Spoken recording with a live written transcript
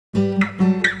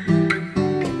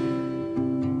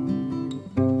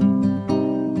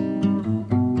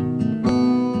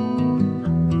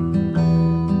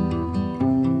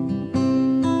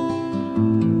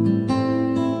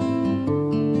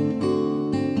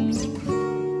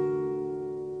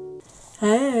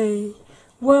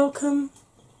Welcome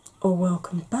or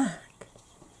welcome back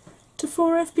to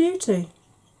 4F Beauty.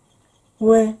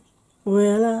 When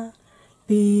will I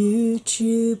be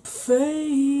YouTube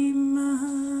famous?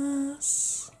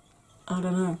 I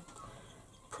don't know.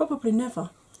 Probably never.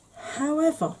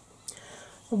 However,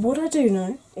 what I do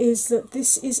know is that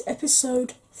this is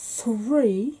episode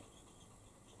 3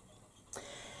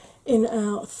 in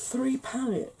our 3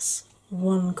 palettes,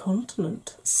 1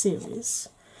 continent series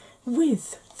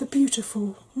with the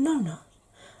beautiful Nona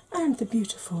and the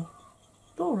beautiful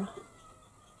Laura.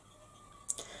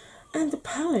 And the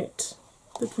palette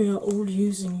that we are all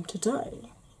using today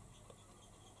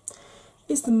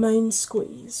is the Main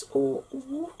Squeeze or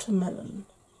Watermelon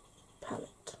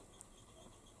palette.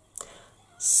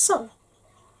 So,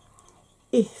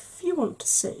 if you want to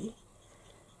see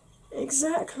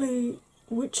exactly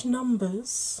which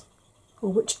numbers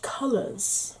or which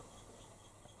colours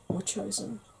were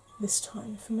chosen this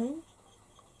time for me,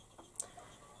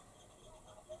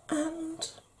 and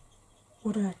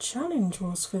what our challenge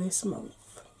was for this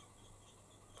month,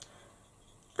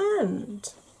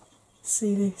 and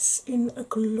see this in a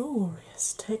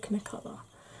glorious Technicolor,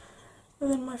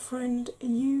 then my friend,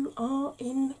 you are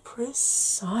in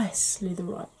precisely the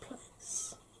right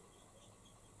place.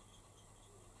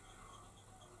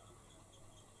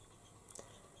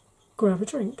 Grab a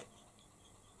drink,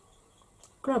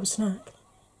 grab a snack,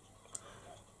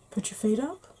 put your feet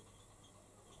up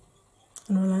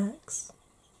and relax,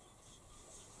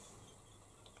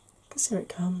 because here it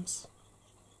comes.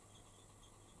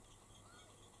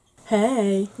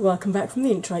 Hey, welcome back from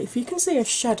the intro. If you can see a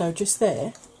shadow just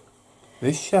there,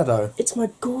 this shadow? It's my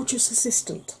gorgeous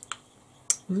assistant.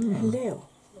 Hello.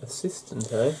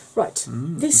 Assistant, eh? Right,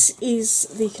 this is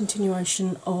the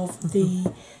continuation of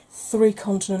the 3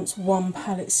 continents, 1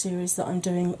 palette series that I'm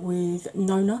doing with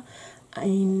Nona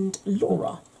and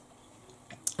Laura.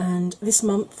 And this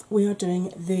month we are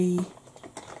doing the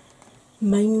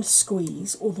Main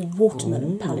Squeeze or the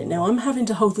Watermelon palette. Now I'm having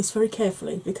to hold this very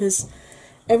carefully because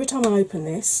every time I open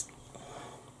this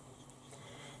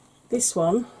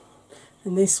one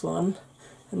and this one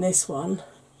and this one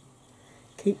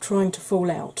keep trying to fall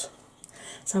out.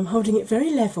 So I'm holding it very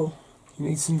level. You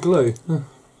need some glue?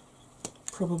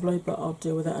 Probably, but I'll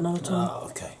deal with that another time. Oh,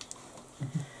 okay.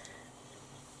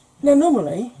 Now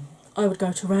normally I would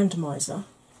go to randomizer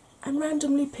and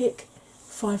randomly pick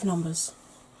 5 numbers.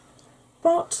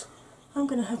 But I'm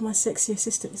going to have my sexy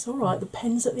assistant. It's alright, the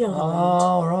pen's at the other end.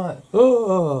 Oh, right.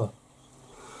 Oh.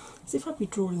 As if I'd be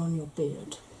drawing on your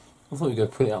beard. I thought you were going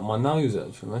to put it up my nose,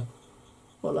 actually.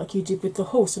 What, like you did with the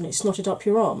horse and it snotted up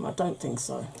your arm? I don't think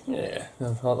so. Yeah,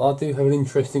 I do have an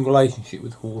interesting relationship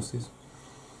with horses.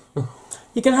 You're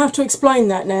going to have to explain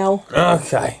that now.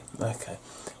 Okay.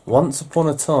 Once upon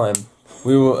a time,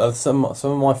 we were some of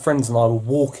my friends and I were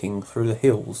walking through the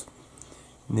hills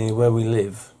near where we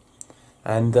live,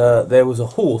 and there was a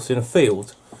horse in a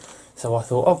field. So I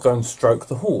thought I'll go and stroke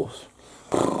the horse.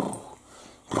 I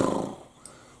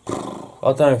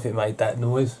don't know if it made that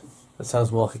noise. That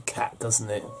sounds more like a cat,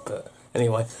 doesn't it? But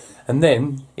anyway, and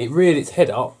then it reared its head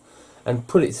up and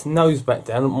put its nose back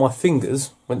down, and my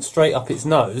fingers went straight up its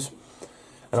nose,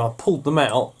 and I pulled them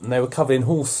out, and they were covered in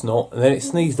horse snot, and then it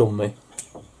sneezed on me.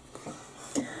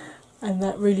 And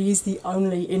that really is the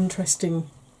only interesting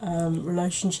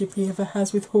relationship he ever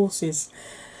has with horses.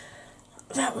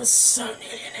 That was so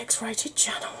nearly an X-rated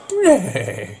channel.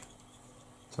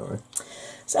 Sorry.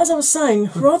 So as I was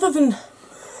saying, rather than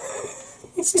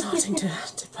starting to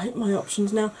debate my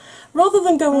options now, rather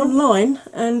than go online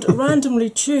and randomly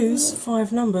choose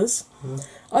 5 numbers,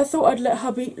 I thought I'd let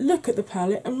hubby look at the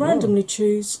palette and randomly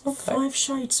choose 5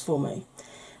 shades for me.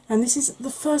 And this is the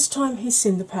first time he's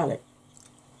seen the palette.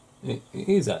 It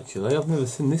is actually. I've never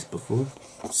seen this before.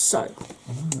 So,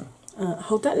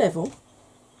 hold that level.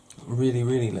 Really,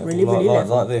 really level. Really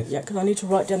level. Like this. Yeah, because I need to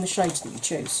write down the shades that you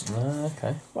choose.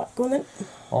 Okay. Right, go on then.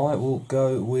 I will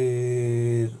go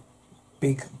with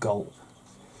Big Gulp.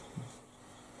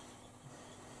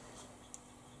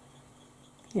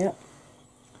 Yep.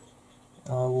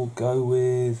 I will go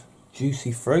with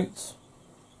Juicy Fruits.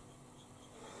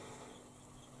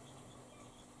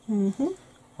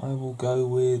 I will go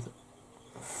with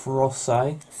Frose.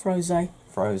 Frose.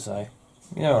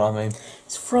 You know what I mean?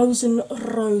 It's frozen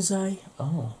rosé.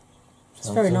 Oh. It's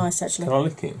very nice, actually. Can I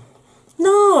lick it?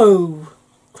 No!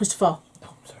 Christopher.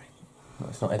 Oh, sorry. No,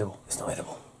 it's not edible. It's not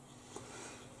edible.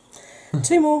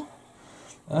 2 more.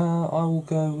 I will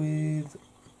go with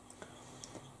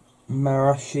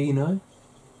Maraschino.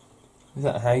 Is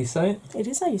that how you say it? It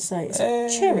is how you say it.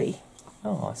 It's cherry.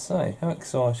 Oh, I say. How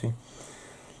exciting.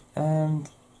 And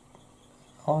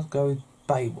I'll go with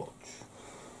Baywatch.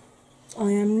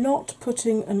 I am not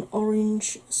putting an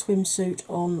orange swimsuit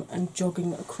on and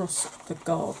jogging across the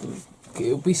garden.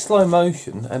 It'll be slow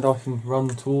motion and I can run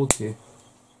towards you.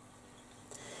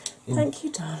 Thank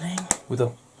you, darling. With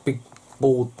a big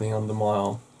board thing under my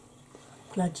arm.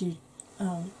 Glad you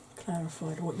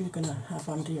clarified what you're going to have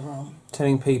under your arm.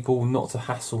 Telling people not to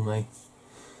hassle me.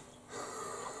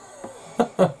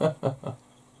 Oh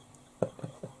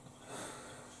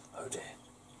dear.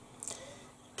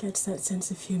 Gets that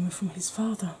sense of humour from his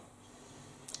father.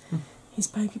 His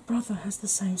baby brother has the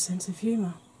same sense of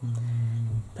humour.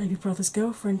 Baby brother's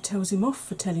girlfriend tells him off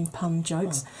for telling pun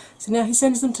jokes, so now he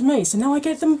sends them to me, so now I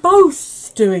get them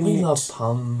both doing it. We love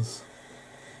puns.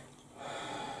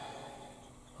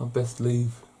 I'll best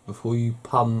leave before you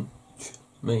punch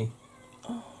me.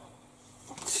 Oh.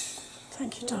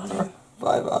 Thank you, darling.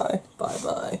 Bye bye. Bye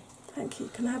bye. Thank you.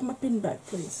 Can I have my bin back,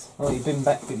 please? Oh, you bin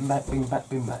back, bin back, bin back,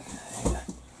 bin back. There you go.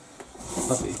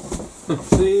 Lovely.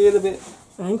 See you in a bit.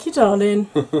 Thank you, darling.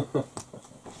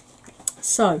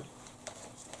 So,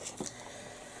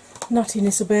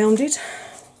 nuttiness abounded.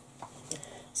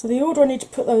 So the order I need to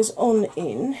put those on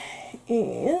in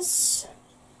is,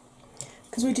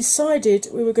 because we decided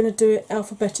we were going to do it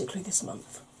alphabetically this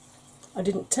month. I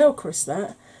didn't tell Chris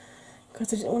that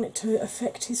because I didn't want it to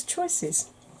affect his choices.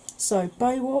 So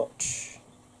Baywatch,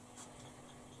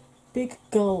 Big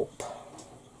Gulp,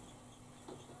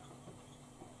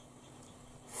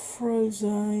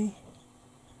 Frosé,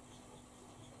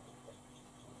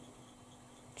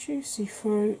 Juicy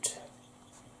Fruit,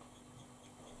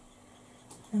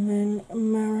 and then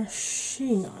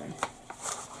Maraschino.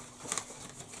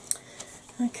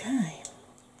 Okay.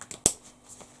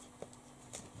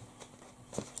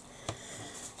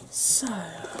 So,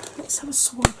 let's have a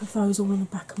swipe of those all on the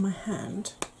back of my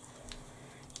hand,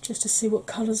 just to see what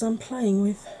colours I'm playing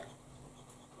with.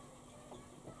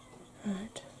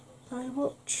 Right,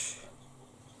 Baywatch,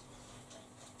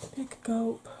 Big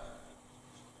Gulp,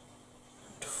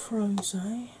 and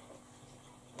Frosé.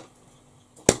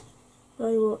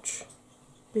 Baywatch,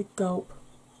 Big Gulp,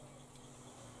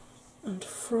 and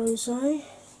Frosé.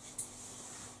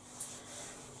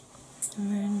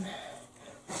 And then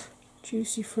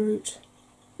Juicy Fruit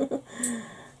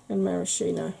and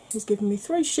Maraschino. He's given me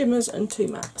 3 shimmers and 2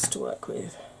 mattes to work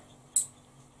with.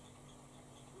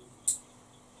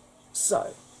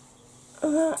 So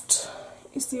that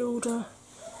is the order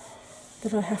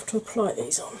that I have to apply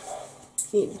these on.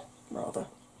 In, rather.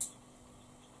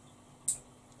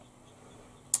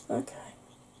 Okay.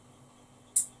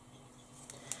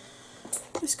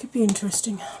 This could be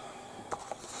interesting.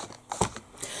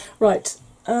 Right,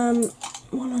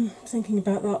 while I'm thinking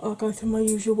about that, I'll go through my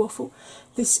usual waffle.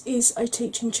 This is a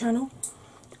teaching channel.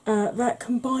 That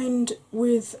combined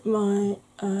with my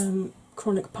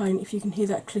chronic pain, if you can hear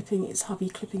that clipping, it's hubby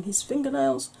clipping his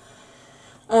fingernails.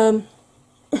 That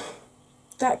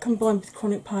combined with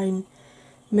chronic pain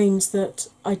means that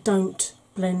I don't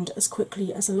blend as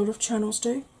quickly as a lot of channels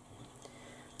do.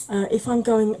 If I'm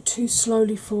going too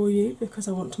slowly for you, because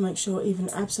I want to make sure even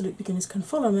absolute beginners can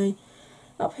follow me,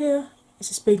 up here is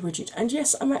a speed widget. And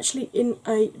yes, I'm actually in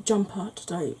a jumper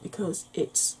today because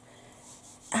it's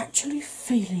actually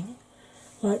feeling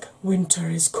like winter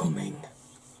is coming.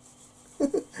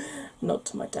 Nod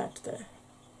to my dad there.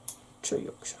 True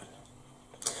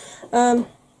Yorkshireman.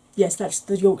 Yes, that's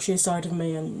the Yorkshire side of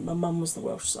me, and my mum was the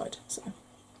Welsh side. So,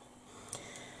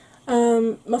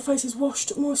 my face is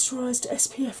washed, moisturised,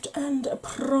 SPF'd and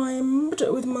primed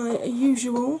with my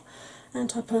usual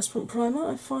antiperspirant primer.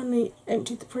 I finally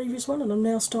emptied the previous one and I'm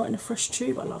now starting a fresh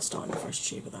tube. I love starting a fresh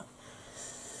tube with that.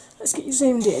 Let's get you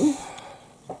zoomed in.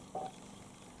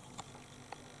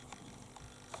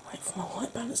 Wait for my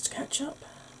white balance to catch up.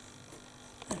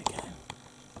 There we go.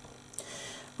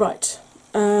 Right,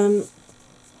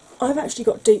 I've actually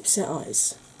got deep set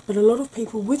eyes, but a lot of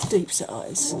people with deep set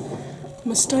eyes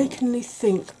mistakenly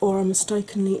think or are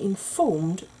mistakenly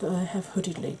informed that they have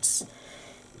hooded lids,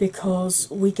 because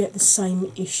we get the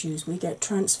same issues. We get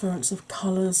transference of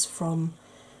colours from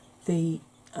the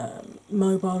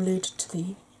mobile lid to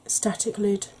the static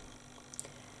lid.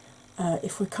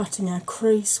 If we're cutting our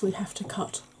crease, we have to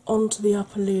cut onto the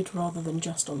upper lid rather than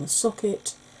just on the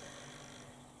socket.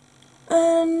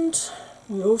 And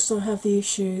we also have the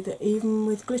issue that even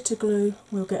with glitter glue,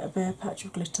 we'll get a bare patch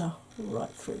of glitter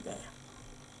right through there.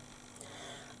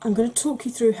 I'm going to talk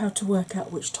you through how to work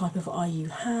out which type of eye you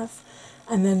have,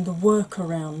 and then the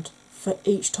workaround for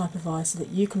each type of eye so that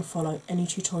you can follow any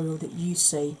tutorial that you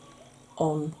see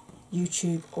on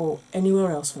YouTube or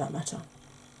anywhere else for that matter.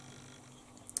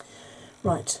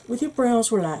 Right, with your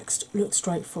brows relaxed, look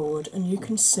straight forward and you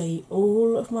can see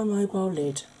all of my mobile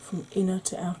lid from inner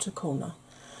to outer corner.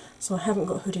 So I haven't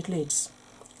got hooded lids.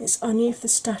 It's only if the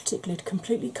static lid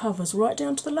completely covers right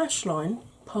down to the lash line,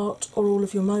 part or all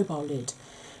of your mobile lid,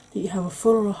 that you have a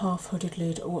full or a half hooded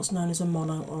lid, or what's known as a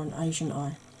mono or an Asian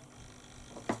eye.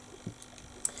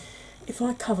 If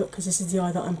I cover, because this is the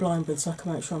eye that I'm blind with so I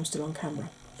can make sure I'm still on camera,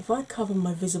 if I cover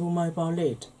my visible mobile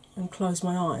lid and close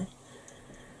my eye,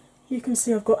 you can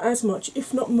see I've got as much,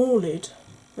 if not more lid,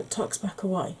 that tucks back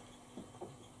away.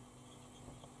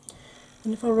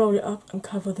 And if I roll it up and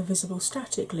cover the visible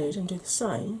static lid and do the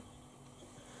same,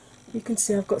 you can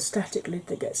see I've got static lid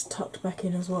that gets tucked back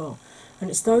in as well. And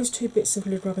it's those two bits of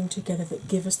lid rubbing together that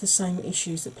give us the same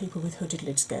issues that people with hooded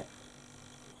lids get.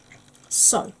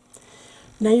 So,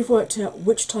 now you've worked out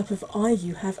which type of eye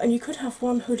you have, and you could have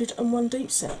one hooded and one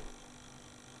deep set.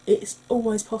 It's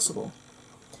always possible.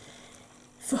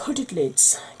 For hooded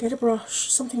lids, get a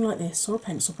brush, something like this, or a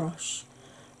pencil brush,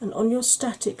 and on your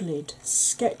static lid,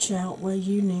 sketch out where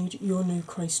you need your new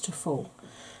crease to fall.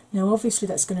 Now obviously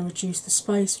that's going to reduce the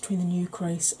space between the new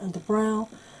crease and the brow,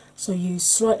 so use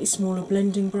slightly smaller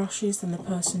blending brushes than the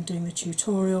person doing the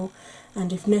tutorial,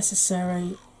 and if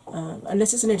necessary,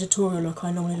 unless it's an editorial look,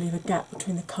 I normally leave a gap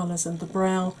between the colours and the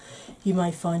brow. You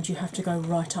may find you have to go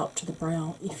right up to the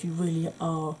brow if you really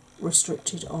are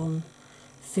restricted on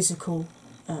physical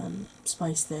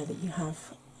space there that you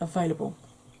have available.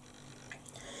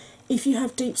 If you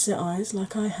have deep set eyes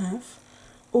like I have,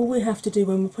 all we have to do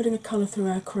when we're putting a colour through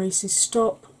our crease is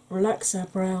stop, relax our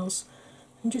brows,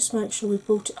 and just make sure we've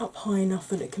brought it up high enough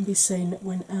that it can be seen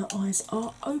when our eyes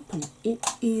are open. It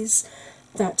is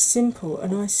that simple,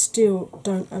 and I still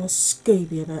don't have a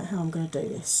Scooby about how I'm going to do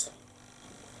this.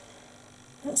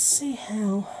 Let's see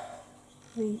how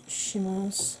the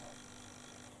shimmers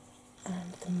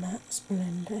and the mattes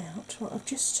blend out. Right, I've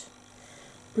just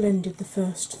blended the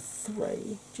first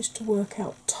three just to work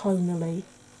out tonally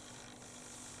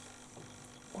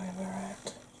where we're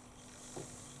at.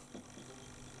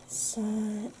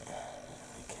 So,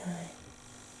 okay.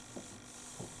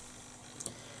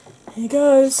 Here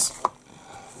goes.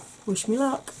 Wish me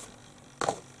luck.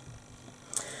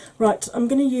 Right, I'm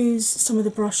going to use some of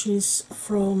the brushes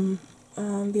from the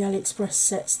AliExpress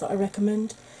sets that I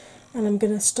recommend, and I'm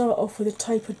going to start off with a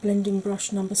tapered blending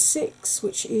brush number 6,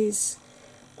 which is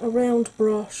a round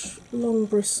brush, long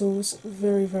bristles,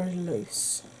 very, very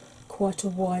loose, quite a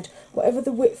wide. Whatever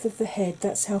the width of the head,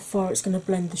 that's how far it's going to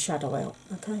blend the shadow out,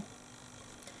 okay?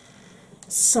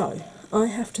 So, I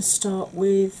have to start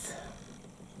with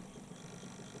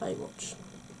Baywatch.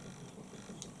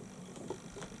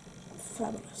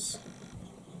 Fabulous.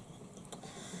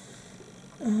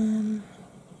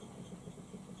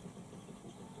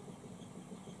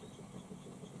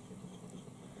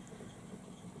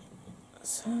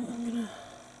 So I'm going to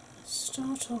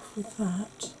start off with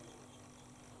that.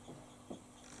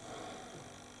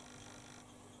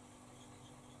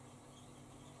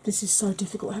 This is so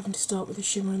difficult having to start with a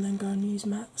shimmer and then go and use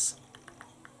mattes.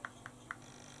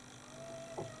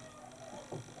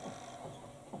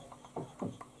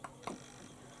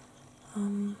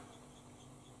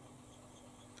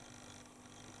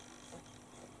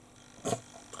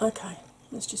 Okay,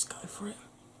 let's just go for it.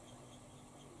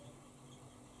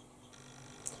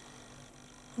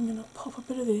 I'm going to pop a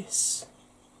bit of this.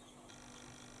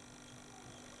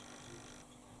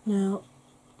 Now,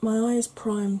 my eye is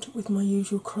primed with my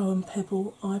usual Crow and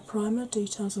Pebble eye primer,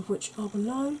 details of which are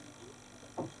below.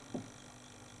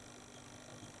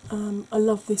 I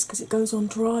love this because it goes on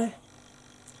dry.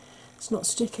 It's not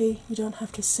sticky, you don't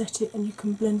have to set it, and you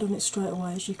can blend on it straight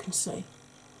away, as you can see.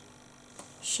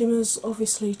 Shimmers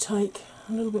obviously take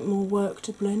a little bit more work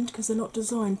to blend because they're not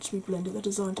designed to be blended, they're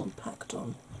designed to be packed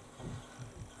on.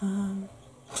 And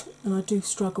I do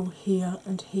struggle here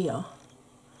and here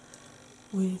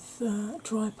with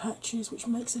dry patches, which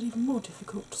makes it even more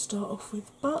difficult to start off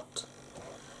with. But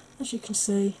as you can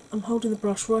see, I'm holding the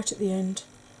brush right at the end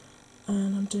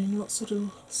and I'm doing lots of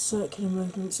little circular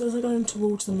movements. So as I go in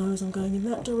towards the nose, I'm going in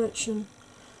that direction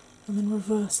and then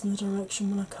reverse in the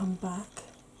direction when I come back.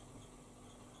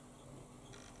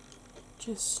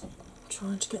 Just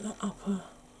trying to get that upper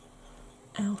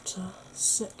outer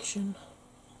section.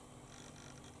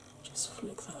 Just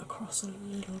flick that across a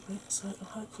little bit so it'll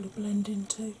hopefully blend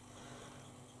into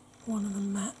one of the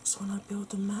mattes when I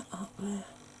build the matte up there.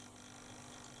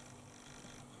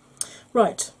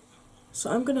 Right, so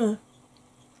I'm going to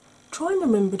try and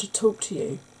remember to talk to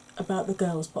you about the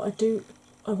girls, but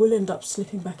I will end up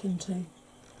slipping back into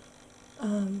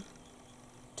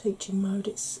teaching mode.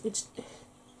 It's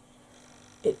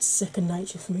second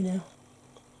nature for me now.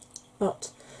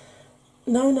 But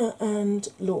Nona and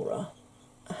Laura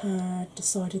had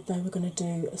decided they were going to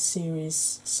do a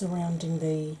series surrounding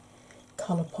the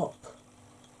Colourpop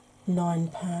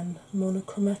 9-pan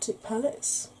monochromatic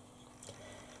palettes,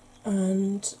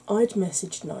 and I'd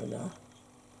messaged Nona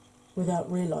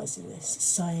without realising this,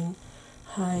 saying,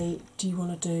 hey, do you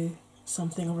want to do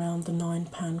something around the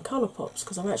 9-pan Colourpops?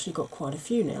 Because I've actually got quite a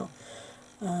few now.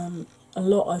 A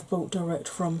lot I've bought direct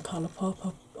from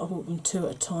Colourpop. I bought them 2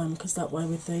 at a time, because that way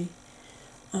with the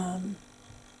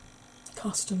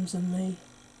customs and the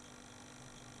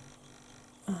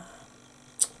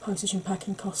postage and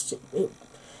packing costs, it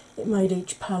made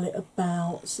each palette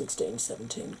about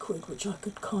 16-17 quid, which I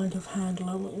could kind of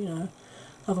handle, you know.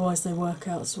 Otherwise they work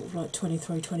out sort of like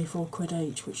 23-24 quid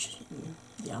each, which,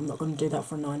 yeah, I'm not going to do that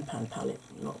for a 9-pan palette,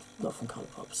 not from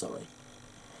Colourpop, sorry.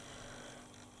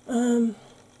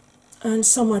 And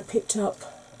some I picked up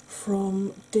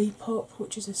from Depop,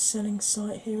 which is a selling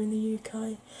site here in the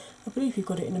UK. I believe you've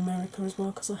got it in America as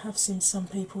well, because I have seen some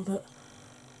people that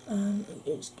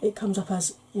it comes up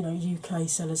as, you know, UK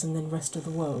sellers and then rest of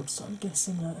the world, so I'm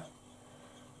guessing that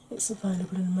it's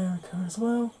available in America as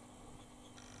well.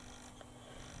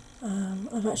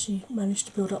 I've actually managed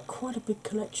to build up quite a big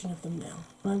collection of them now.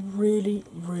 I really,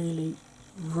 really,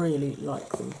 really like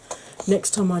them.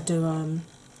 Next time I do a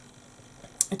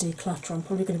declutter, I'm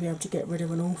probably going to be able to get rid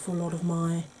of an awful lot of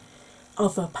my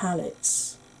other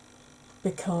palettes,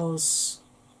 because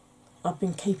I've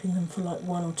been keeping them for like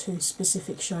 1 or 2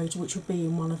 specific shades, which will be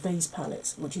in one of these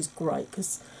palettes, which is great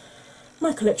because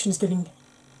my collection is getting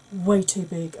way too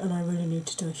big and I really need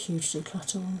to do a huge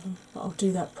declutter on them. But I'll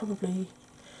do that probably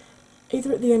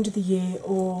either at the end of the year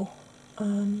or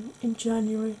in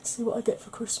January, see what I get for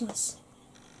Christmas.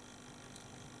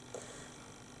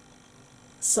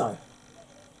 So,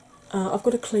 I've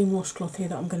got a clean washcloth here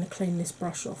that I'm going to clean this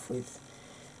brush off with,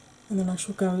 and then I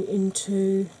shall go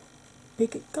into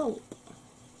Big Gulp.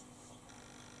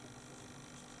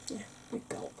 Yeah, Big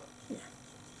Gulp, yeah.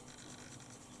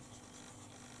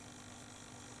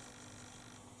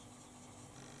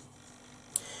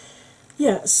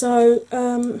 Yeah, so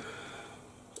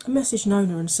I messaged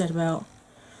Nona and said about,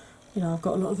 you know, I've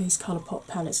got a lot of these Colourpop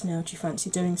palettes now, do you fancy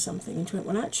doing something? And she went,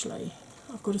 well, actually,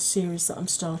 I've got a series that I'm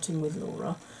starting with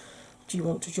Laura. Do you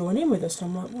want to join in with us?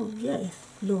 And I'm like, well, yeah,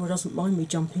 if Laura doesn't mind me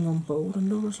jumping on board. And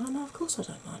Laura's like, no, of course I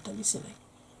don't mind, don't be silly.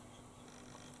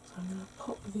 So I'm going to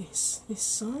pop this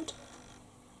side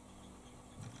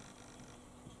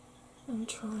and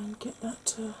try and get that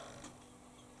to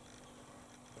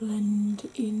blend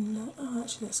in. Oh,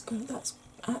 actually, that's good. That's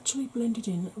actually blended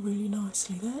in really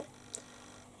nicely there.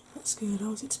 That's good. I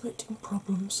was expecting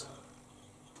problems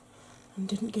and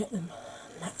didn't get them.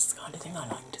 And that's the kind of thing I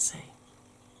like to see.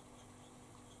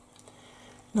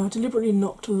 Now, I deliberately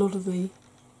knocked a lot of the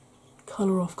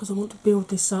colour off because I want to build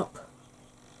this up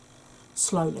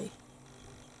slowly.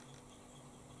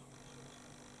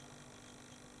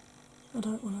 I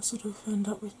don't want to sort of end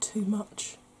up with too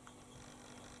much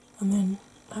and then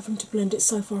having to blend it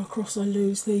so far across I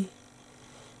lose the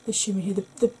shimmer here.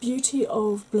 The beauty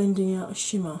of blending out a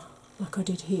shimmer like I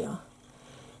did here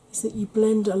is that you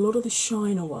blend a lot of the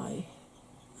shine away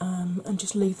and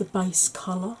just leave the base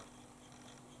colour.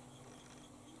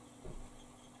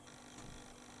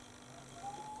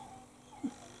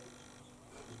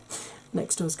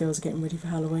 Next door's girls are getting ready for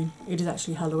Halloween. It is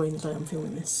actually Halloween the day I'm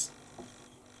filming this.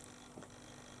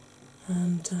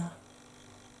 And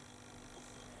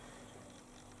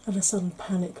had a sudden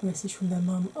panic message from their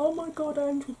mum. Oh my god,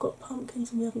 Ange, we've got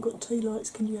pumpkins and we haven't got tea lights,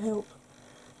 can you help?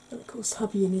 And of course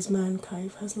hubby in his man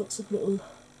cave has lots of little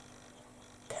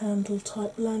candle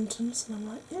type lanterns, and I'm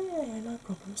like, yeah, no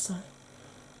problem. So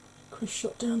Chris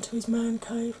shot down to his man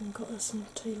cave and got her some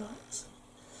tea lights.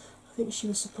 I think she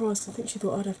was surprised. I think she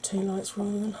thought I'd have tea lights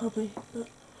rather than hubby, but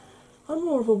I'm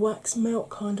more of a wax melt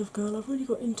kind of girl. I've really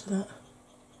got into that.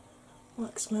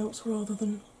 Wax melts rather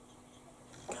than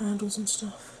candles and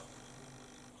stuff.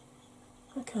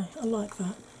 Okay, I like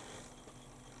that.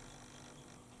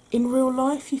 In real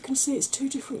life you can see it's 2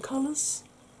 different colours.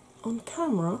 On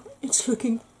camera it's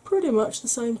looking pretty much the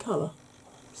same colour.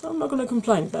 So I'm not going to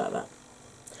complain about that.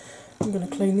 I'm going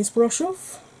to clean this brush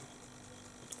off.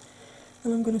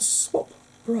 And I'm going to swap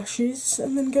brushes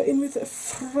and then go in with a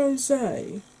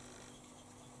Frosé.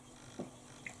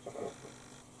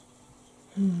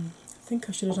 I think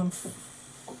I should have done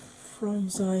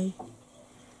Frosé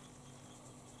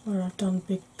where I've done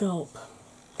Big Gulp.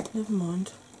 Never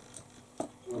mind.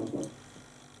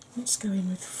 Let's go in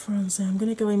with Frosé. I'm going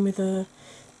to go in with this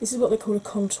is what they call a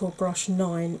contour brush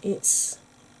 9. It's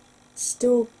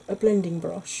still a blending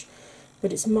brush,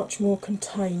 but it's much more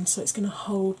contained, so it's going to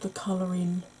hold the colour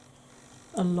in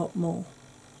a lot more,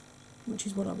 which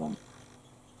is what I want.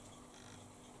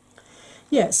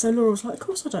 Yeah, so Laura was like, of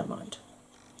course I don't mind.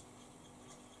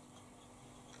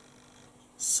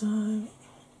 So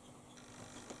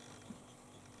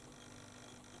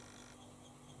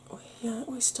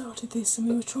we started this and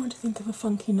we were trying to think of a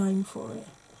funky name for it.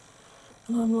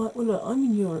 And I'm like, well, look, I'm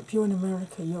in Europe, you're in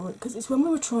America, because it's when we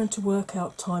were trying to work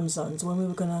out time zones, when we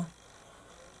were going to,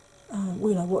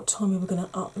 what time we were going to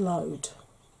upload,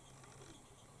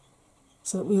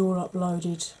 so that we all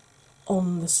uploaded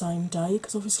on the same day,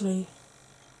 because obviously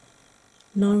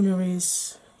Nona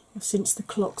is, since the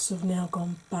clocks have now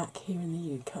gone back here in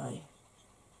the UK,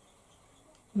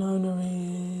 Nona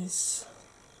is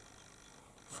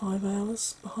 5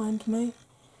 hours behind me.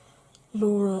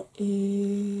 Laura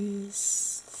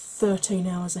is 13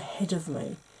 hours ahead of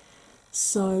me.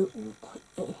 So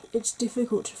it's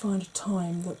difficult to find a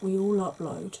time that we all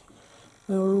upload.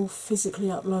 We're all physically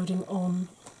uploading on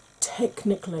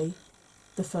technically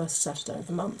the first Saturday of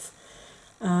the month.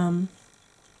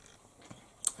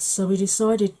 So we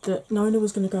decided that Nona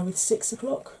was going to go with 6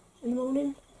 o'clock in the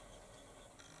morning.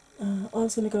 I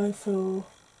was going to go for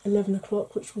 11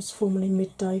 o'clock, which was formerly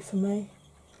midday for me,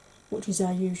 which is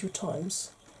our usual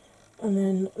times. And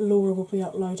then Laura will be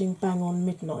uploading bang on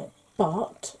midnight.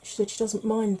 But she said she doesn't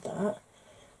mind that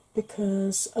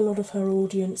because a lot of her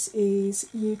audience is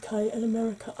UK and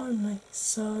America only.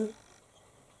 So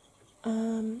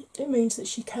it means that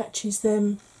she catches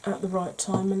them at the right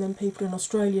time, and then people in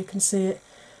Australia can see it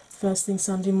first thing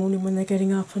Sunday morning when they're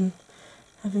getting up and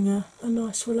having a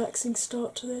nice relaxing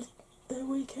start to their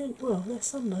weekend, well, their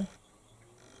Sunday.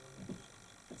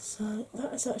 So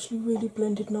that has actually really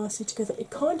blended nicely together.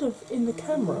 It kind of, in the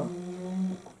camera,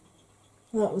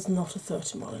 that was not a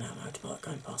 30-mile-an-hour motorbike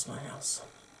going past my house.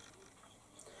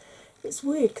 It's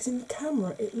weird because in the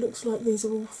camera it looks like these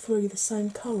are all three the same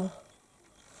colour.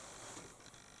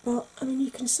 But, I mean,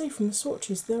 you can see from the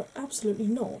swatches they're absolutely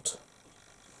not.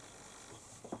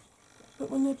 But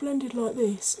when they're blended like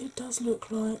this, it does look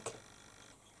like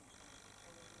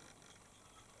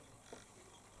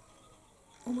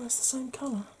almost the same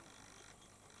colour.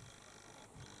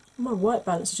 My white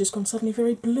balance has just gone suddenly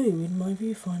very blue in my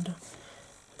viewfinder.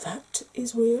 That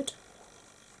is weird.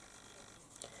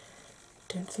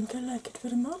 Don't think I like it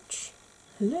very much.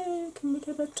 Hello, can we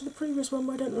go back to the previous one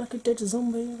where I don't look like a dead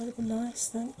zombie? That'd be nice,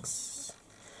 thanks.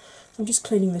 I'm just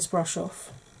cleaning this brush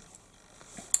off.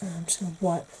 And I'm just going to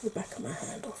wipe the back of my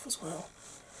hand off as well,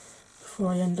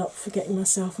 before I end up forgetting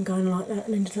myself and going like that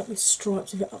and ended up with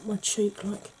stripes of it up my cheek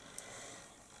like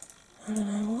I don't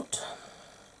know what.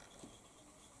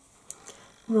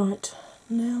 Right,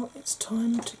 now it's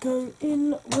time to go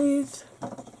in with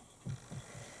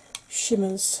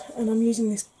shimmers, and I'm using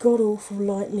this god-awful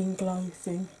lightning glow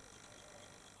thing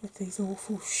with these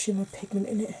awful shimmer pigment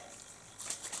in it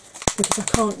because I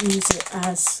can't use it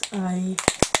as a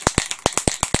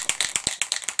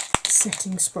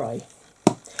setting spray.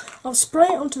 I'll spray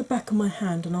it onto the back of my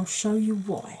hand and I'll show you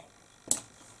why.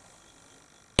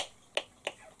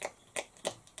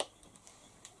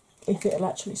 If it'll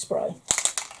actually spray.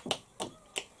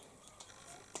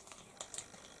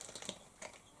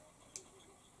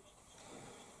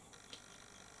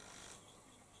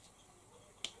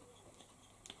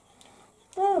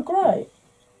 Oh, great.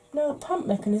 Now the pump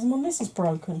mechanism on this is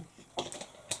broken.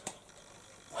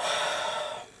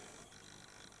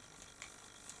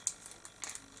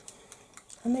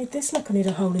 I need this like I need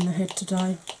a hole in the head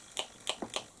today.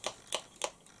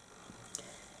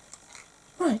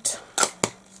 Right.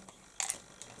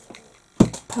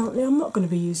 Apparently I'm not going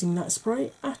to be using that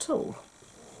spray at all.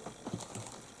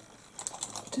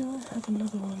 Do I have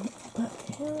another one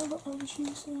back here that I was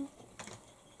using?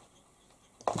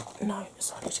 No,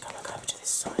 so I need to go back over to this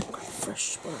side and grab a fresh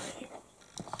spray.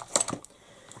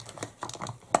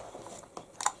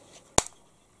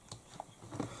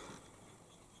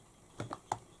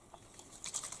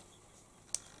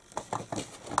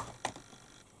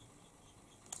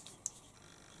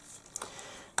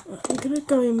 I'm going to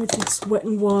go in with this Wet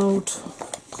n Wild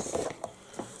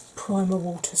Primer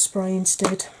Water Spray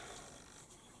instead.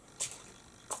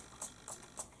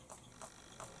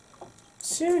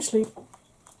 Seriously,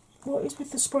 what is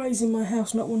with the sprays in my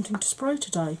house not wanting to spray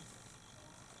today?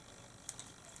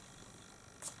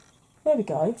 There we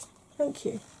go, thank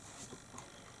you.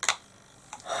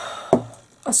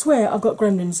 I swear I've got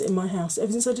gremlins in my house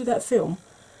ever since I did that film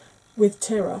with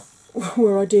Terra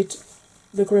where I did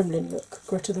the gremlin look,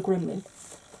 Greta the Gremlin.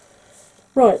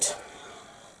 Right,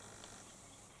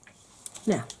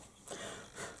 now,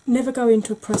 never go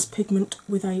into a pressed pigment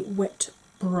with a wet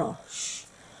brush.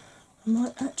 I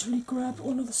might actually grab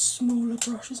one of the smaller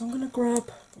brushes. I'm going to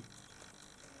grab,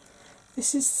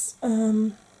 this is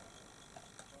one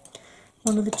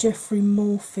of the Jeffrey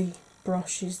Morphe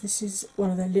brushes. This is one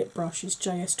of their lip brushes,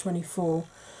 JS24,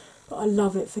 but I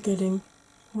love it for getting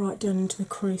right down into the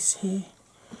crease here.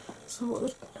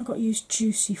 So I've got to use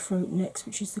Juicy Fruit next,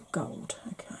 which is the gold.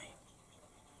 Okay.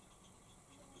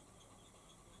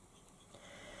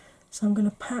 So I'm going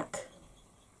to pack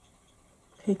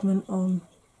pigment on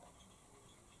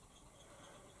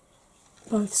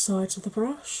both sides of the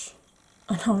brush.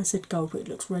 I know I said gold, but it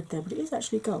looks red there, but it is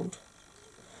actually gold.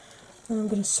 And I'm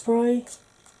going to spray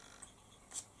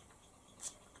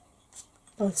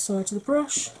both sides of the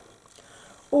brush.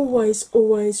 Always,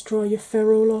 always dry your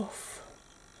ferrule off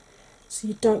so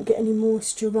you don't get any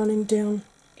moisture running down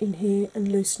in here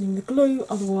and loosening the glue,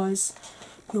 otherwise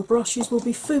your brushes will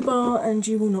be foobar and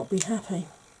you will not be happy.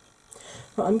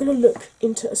 Right, I'm going to look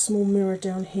into a small mirror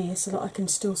down here so that I can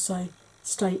still stay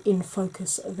in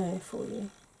focus there for you.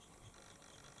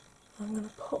 I'm going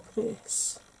to pop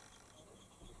this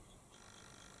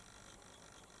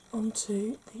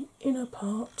onto the inner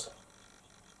part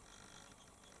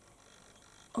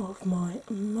of my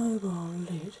mobile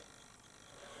lid.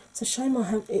 It's a shame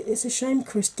it's a shame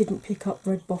Chris didn't pick up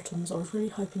red bottoms. I was really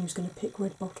hoping he was going to pick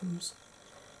red bottoms.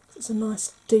 It's a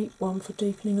nice deep one for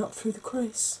deepening up through the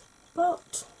crease.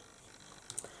 But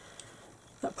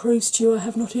that proves to you I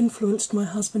have not influenced my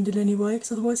husband in any way,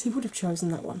 because otherwise he would have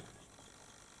chosen that one.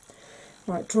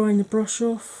 Right, drying the brush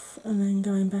off and then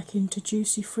going back into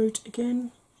Juicy Fruit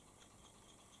again.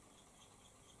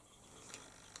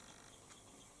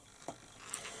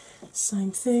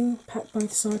 Same thing, pack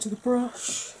both sides of the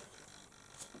brush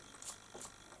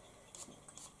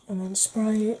and then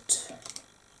spray it.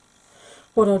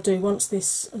 What I'll do once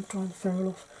this, I'm drying the ferrule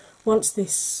off, once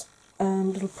this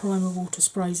little primer water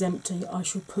spray is empty, I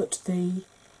shall put the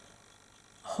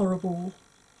horrible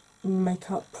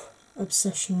Makeup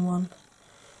Obsession one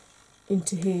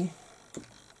into here,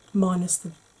 minus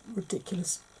the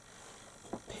ridiculous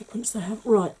pigments they have.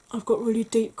 Right, I've got really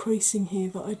deep creasing here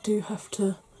that I do have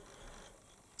to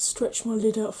stretch my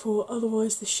lid out for,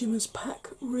 otherwise the shimmers pack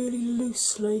really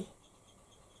loosely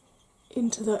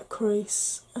into that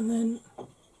crease, and then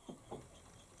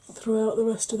throughout the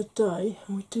rest of the day,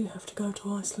 and we do have to go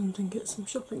to Iceland and get some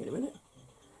shopping in a minute.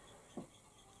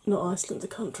 Not Iceland the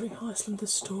country, Iceland the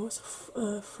store. It's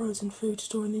a frozen food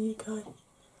store in the UK.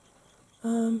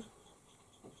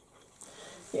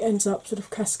 It ends up sort of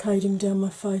cascading down my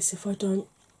face if I don't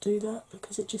do that,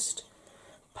 because it just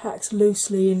packs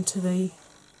loosely into the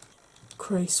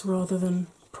crease rather than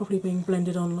properly being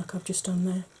blended on like I've just done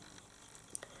there.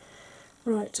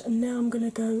 Right, and now I'm going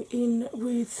to go in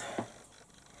with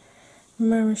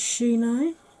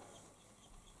Maraschino.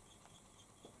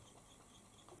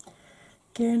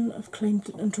 Again, I've cleaned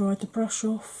it and dried the brush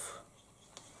off,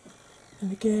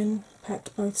 and again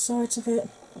packed both sides of it.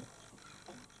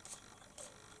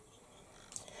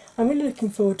 I'm really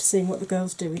looking forward to seeing what the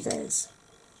girls do with theirs.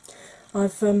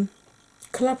 I've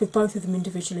collabed with both of them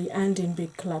individually and in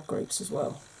big collab groups as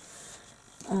well.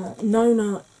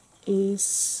 Nona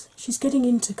she's getting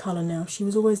into colour now. She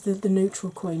was always the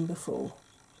neutral queen before.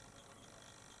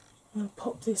 I'm going to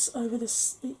pop this over the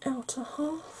outer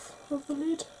half of the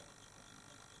lid,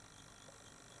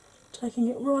 taking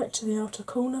it right to the outer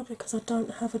corner because I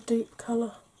don't have a deep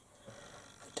colour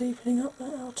for deepening up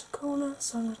that outer corner,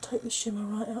 so I'm going to take the shimmer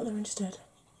right out there instead.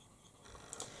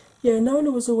 Yeah,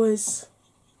 Nona was always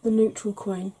the neutral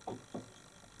queen,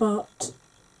 but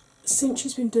since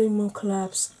she's been doing more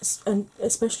collabs, and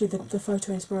especially the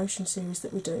photo inspiration series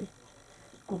that we do,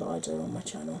 or that I do on my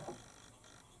channel,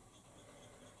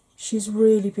 she's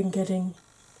really been getting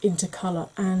into colour,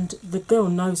 and the girl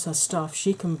knows her stuff.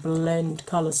 She can blend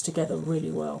colours together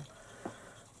really well.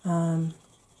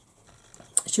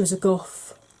 She was a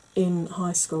goth in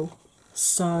high school,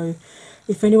 so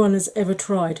if anyone has ever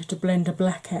tried to blend a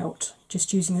black out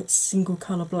just using a single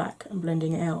colour black and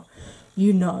blending it out,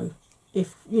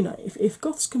 if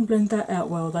goths can blend that out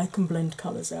well, they can blend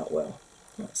colours out well.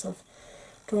 Right, so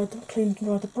I've cleaned and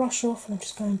dried the brush off, and I'm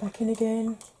just going back in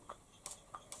again,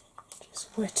 just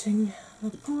wetting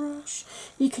the brush.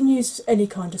 You can use any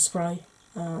kind of spray,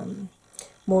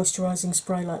 moisturising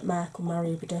spray like MAC or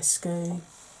Mario Badescu,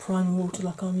 primer water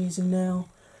like I'm using now,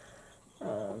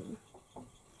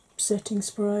 setting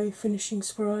spray, finishing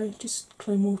spray, just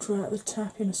clean water out of the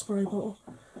tap in a spray bottle.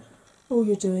 All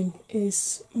you're doing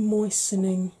is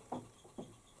moistening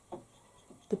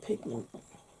the pigment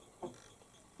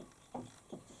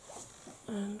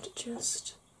and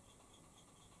just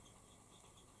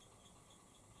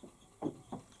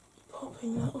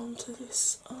popping that onto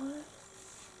this eye,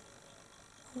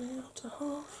 the outer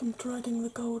half, and dragging the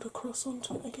gold across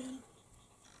onto it again.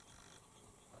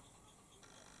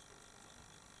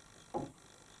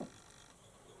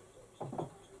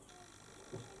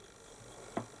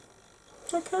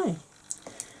 Okay,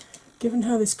 given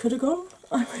how this could have gone,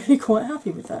 I'm really quite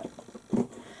happy with that.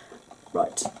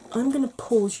 Right, I'm going to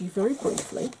pause you very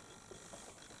briefly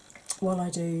while I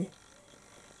do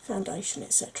foundation,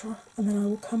 etc., and then I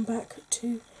will come back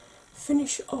to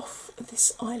finish off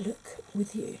this eye look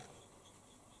with you.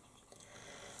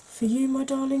 For you, my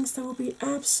darlings, there will be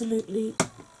absolutely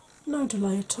no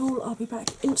delay at all. I'll be back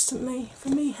instantly. For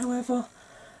me, however,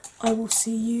 I will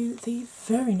see you the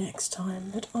very next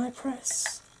time that I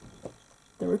press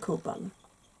the record button.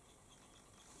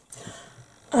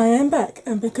 I am back,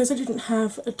 and because I didn't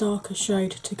have a darker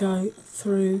shade to go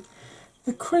through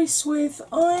the crease with,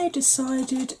 I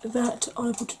decided that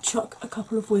I would chuck a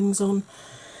couple of wings on,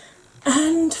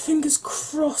 and fingers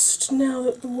crossed, now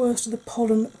that the worst of the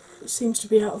pollen seems to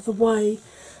be out of the way,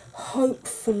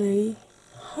 hopefully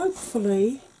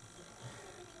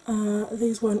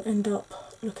these won't end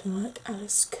up looking like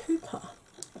Alice Cooper.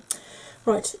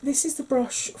 Right, this is the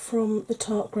brush from the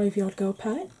Tarte Graveyard Girl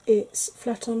palette. It's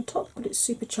flat on top, but it's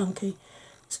super chunky.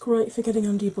 It's great for getting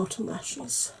under your bottom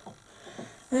lashes.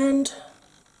 And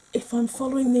if I'm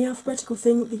following the alphabetical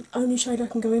thing, the only shade I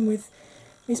can go in with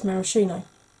is Maraschino,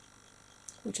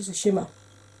 which is a shimmer.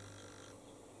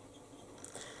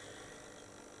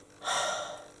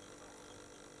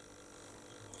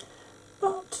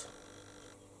 But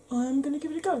I'm going to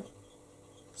give it a go.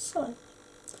 So,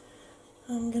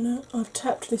 I've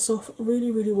tapped this off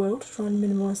really well to try and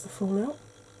minimise the fallout.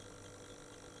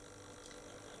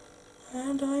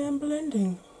 And I am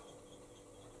blending.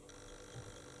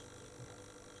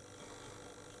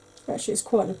 Actually, it's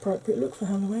quite an appropriate look for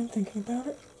Halloween, thinking about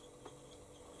it.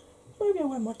 Maybe I'll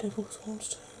wear my devil's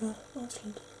horns to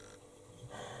Iceland.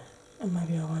 And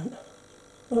maybe I won't.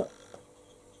 But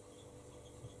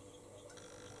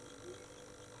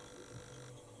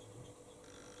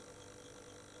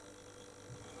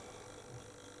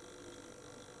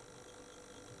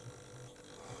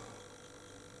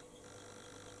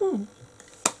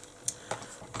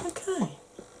okay.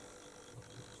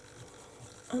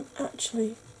 I'm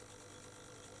actually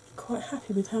quite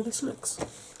happy with how this looks.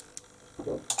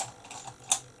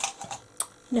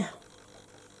 Now,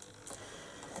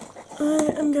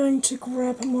 I am going to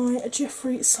grab my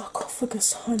Jeffrey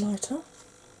Sarcophagus highlighter.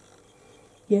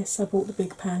 Yes, I bought the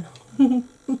big pan.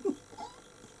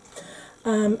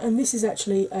 And this is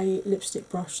actually a lipstick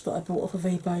brush that I bought off of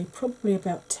eBay probably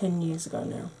about 10 years ago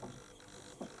now.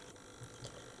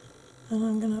 And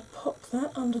I'm going to pop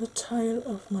that under the tail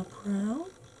of my brow,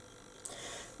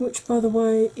 which, by the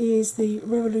way, is the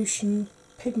Revolution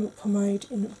Pigment Pomade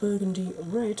in Burgundy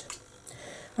Red.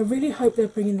 I really hope they're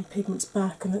bringing the pigments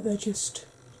back and that they're just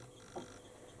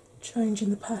changing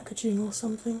the packaging or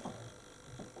something,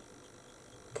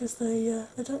 because they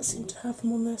don't seem to have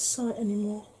them on their site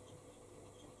anymore,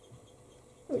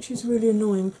 which is really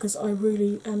annoying because I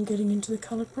really am getting into the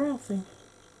coloured brow thing.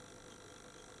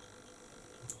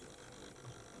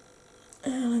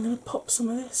 And I'm going to pop some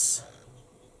of this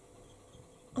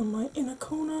on my inner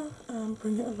corner and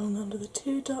bring it along under the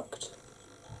tear duct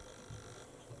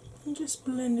and just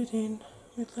blend it in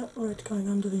with that red going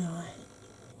under the eye.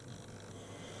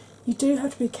 You do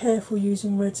have to be careful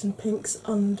using reds and pinks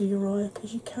under your eye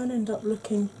because you can end up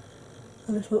looking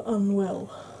a little unwell.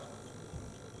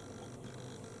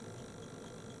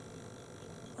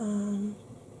 I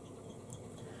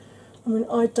mean,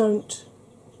 I don't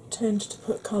tend to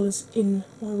put colours in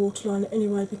my waterline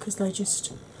anyway because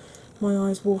my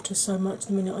eyes water so much.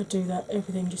 The minute I do that,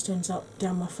 everything just ends up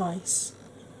down my face.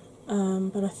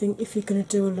 But I think if you're going to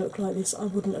do a look like this, I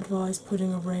wouldn't advise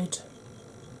putting a red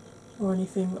or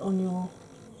anything on your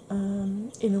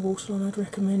inner waterline. I'd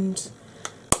recommend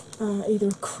either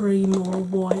a cream or a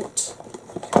white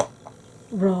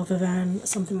rather than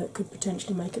something that could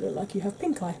potentially make it look like you have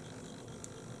pink eye.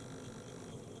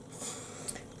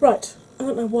 Right, I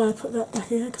don't know why I put that back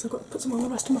here because I've got to put some on the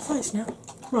rest of my face now.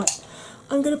 Right,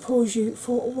 I'm going to pause you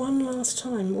for one last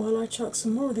time while I chuck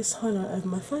some more of this highlight over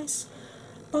my face,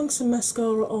 bung some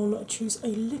mascara on, choose a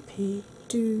lippy,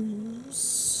 do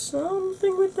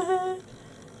something with the hair,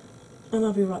 and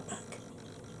I'll be right back.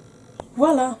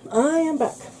 Voila, I am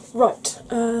back. Right,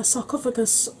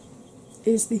 Sarcophagus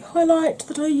is the highlight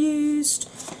that I used.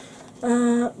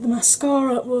 The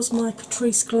mascara was my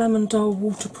Catrice Glam and Dull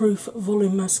Waterproof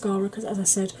Volume Mascara because, as I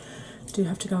said, I do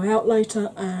have to go out later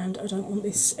and I don't want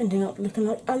this ending up looking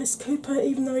like Alice Cooper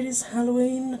even though it is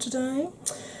Halloween today.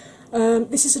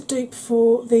 This is a dupe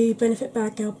for the Benefit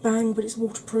Bad Gal Bang, but it's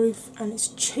waterproof and it's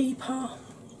cheaper.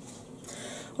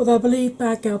 Although I believe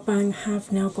Bad Gal Bang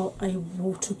have now got a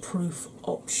waterproof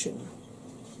option.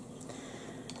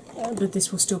 But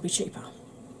this will still be cheaper.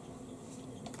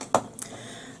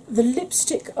 The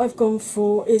lipstick I've gone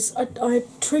for is, I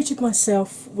treated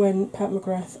myself when Pat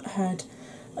McGrath had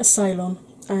a sale on,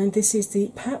 and this is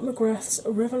the Pat McGrath's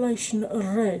Revelation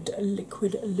Red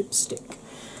Liquid Lipstick.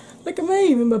 Look at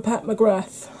me with my Pat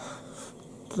McGrath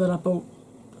that I bought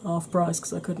half price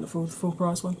because I couldn't afford the full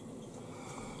price one.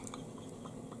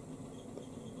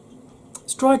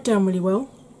 It's dried down really well,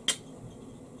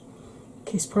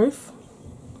 kiss proof.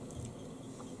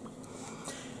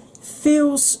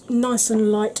 Feels nice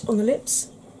and light on the lips.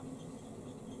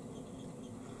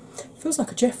 Feels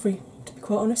like a Jeffrey, to be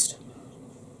quite honest.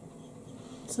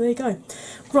 So there you go.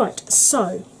 Right,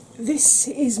 so this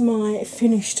is my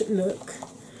finished look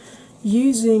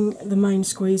using the Main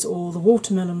Squeeze or the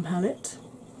Watermelon palette.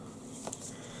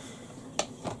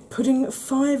 Putting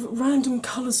 5 random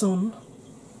colours on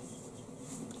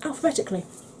alphabetically.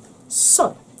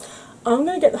 So I'm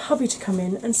going to get the hubby to come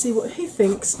in and see what he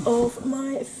thinks of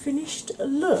my finished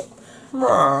look.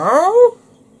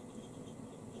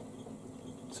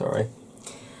 Sorry.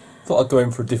 Thought I'd go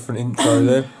in for a different intro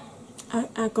there.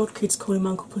 Our godkids call him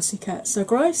Uncle Pussycat. So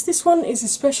Grace, this one is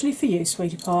especially for you,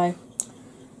 sweetie pie.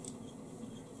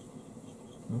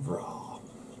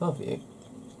 Love you.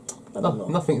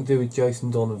 Nothing to do with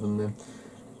Jason Donovan then.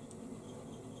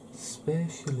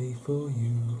 Especially for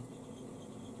you.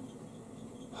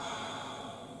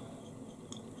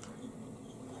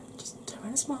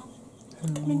 And a smile.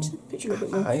 Come into the picture a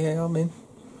bit more. Yeah, I'm in.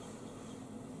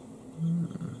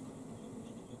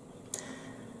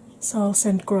 So I'll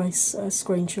send Grace a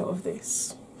screenshot of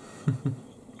this.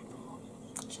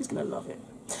 She's going to love it.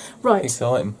 Right.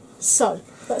 Exciting. So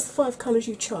that's the 5 colours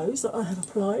you chose that I have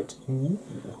applied. Ooh.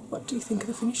 What do you think of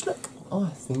the finished look? I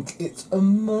think it's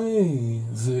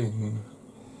amazing.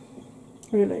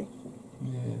 Really?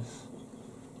 Yes.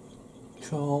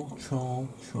 Cha.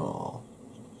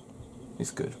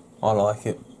 It's good. I like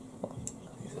it.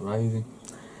 It's amazing.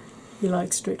 You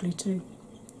like Strictly too?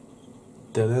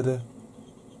 Da-da-da.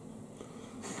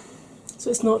 So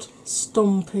it's not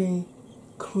stompy,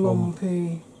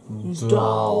 clumpy,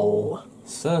 dull.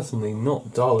 Certainly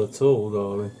not dull at all,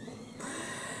 darling.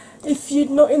 If you're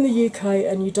not in the UK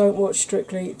and you don't watch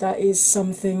Strictly, that is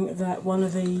something that one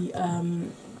of the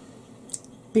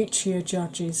bitchier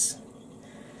judges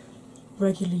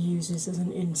regularly uses as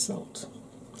an insult.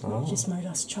 It just made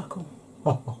us chuckle.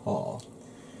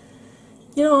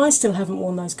 You know, I still haven't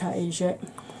worn those cat ears yet.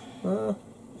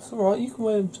 It's alright, you can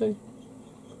wear them too.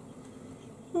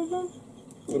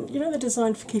 You know they're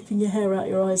designed for keeping your hair out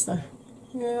your eyes, though.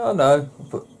 Yeah, I know,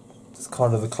 but it's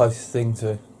kind of the closest thing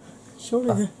to.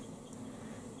 Surely,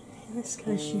 in this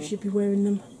case, you should be wearing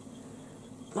them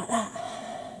like that.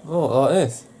 Oh, like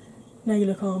this? Now you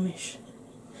look Amish.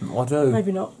 I do.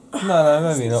 Maybe not.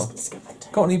 No, maybe not. Let's go back to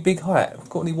it. Got any big hat?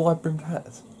 Got any wide brimmed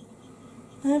hats?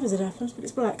 Never as it happens, but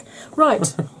it's black.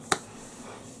 Right.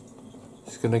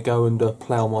 Just going to go and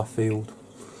plough my field.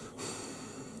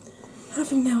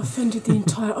 Having now offended the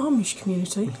entire Amish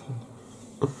community,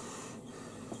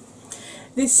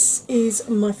 this is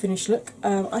my finished look.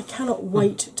 I cannot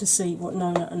wait to see what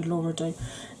Nona and Laura do.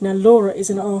 Now, Laura is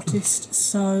an artist,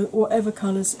 so whatever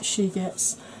colours she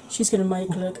gets, she's going to make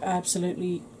look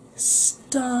absolutely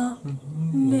stunning.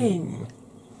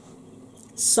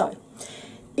 So,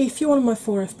 if you're one of my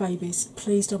 4F babies,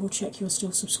 please double check you're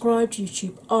still subscribed.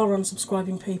 YouTube are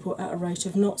unsubscribing people at a rate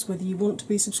of knots, whether you want to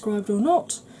be subscribed or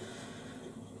not.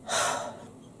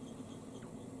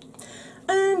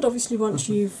 And obviously once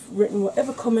you've written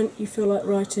whatever comment you feel like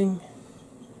writing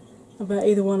about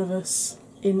either one of us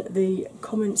in the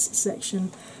comments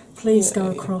section, please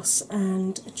go across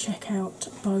and check out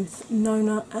both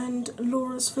Nona and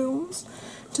Laura's films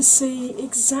to see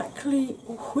exactly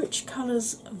which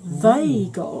colours they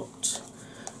got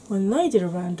when they did a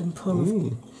random pull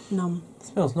of num.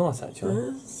 Smells nice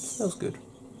actually. Smells good.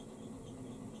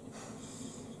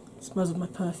 Smells of my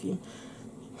perfume.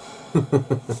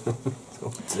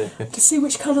 To see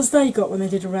which colours they got when they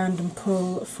did a random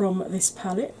pull from this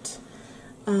palette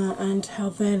and how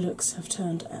their looks have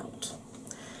turned out.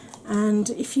 And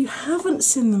if you haven't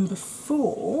seen them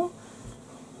before,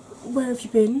 where have you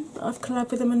been? I've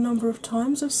collabed with them a number of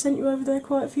times. I've sent you over there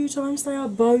quite a few times. They are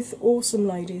both awesome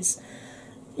ladies.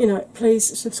 You know,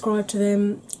 please subscribe to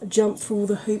them, jump through all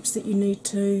the hoops that you need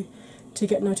to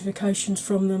get notifications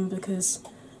from them, because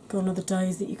gone are the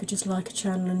days that you could just like a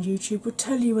channel and YouTube would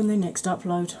tell you when they next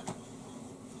upload.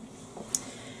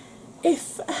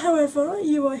 If, however,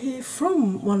 you are here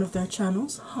from one of their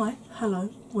channels, hi, hello,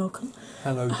 welcome.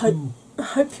 Hello. I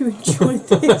hope you enjoyed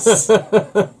this.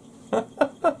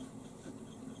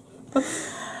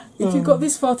 If you've got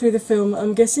this far through the film,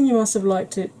 I'm guessing you must have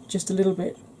liked it just a little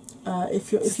bit.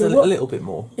 If you're a little bit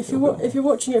more. If you're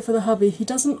watching it for the hubby, he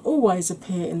doesn't always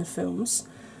appear in the films,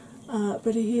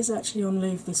 but he is actually on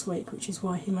leave this week, which is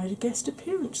why he made a guest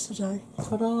appearance today.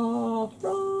 Ta-da!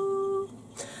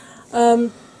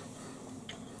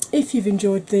 If you've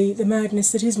enjoyed the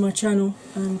madness that is my channel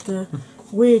and the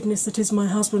weirdness that is my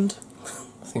husband,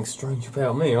 Nothing strange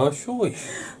about me, I assure you.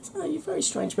 oh, you're very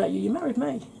strange about you. You married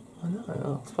me. I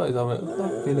know. I suppose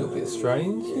I'll be a little bit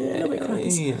strange. Yeah, a little bit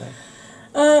crackers. You know.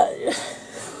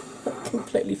 I've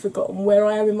completely forgotten where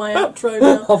I am in my outro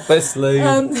now. Obviously.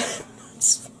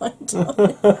 It's fine.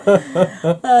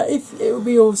 If it would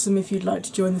be awesome if you'd like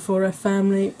to join the 4F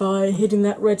family by hitting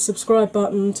that red subscribe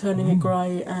button, turning it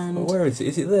grey, and Well, where is it?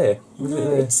 Is it there? Is it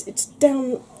there? it's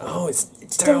down. Oh, it's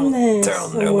down there. Down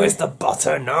there. somewhere. Where's the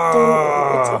button?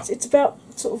 It's about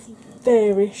sort of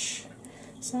there-ish.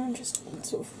 So I'm just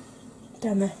sort of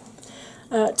down there,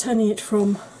 turning it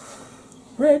from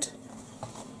red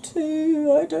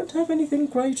to I don't have anything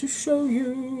grey to show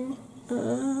you.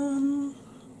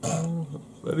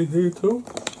 Anything at all?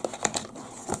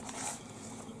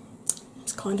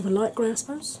 It's kind of a light grey, I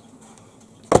suppose.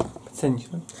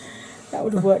 Potentially. That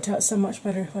would have worked out so much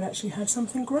better if I'd actually had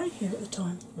something grey here at the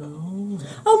time. Oh.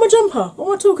 Oh, my jumper! What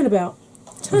am I talking about?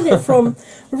 Turn it from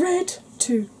red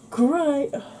to grey.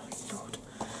 Oh, Lord.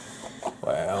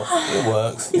 Well, it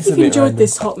works. If you've enjoyed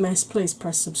this hot mess, please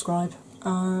press subscribe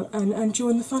and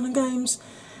join the fun and games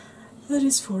that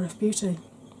is 4F Beauty.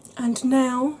 And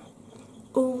now,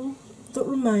 all that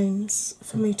remains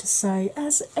for me to say,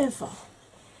 as ever,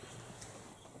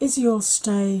 is you'll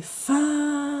stay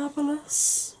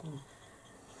fabulous,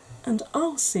 and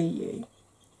I'll see you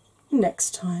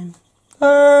next time.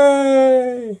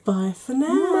 Hey! Bye for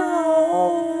now.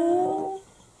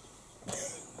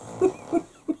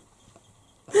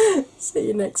 See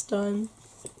you next time.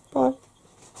 Bye.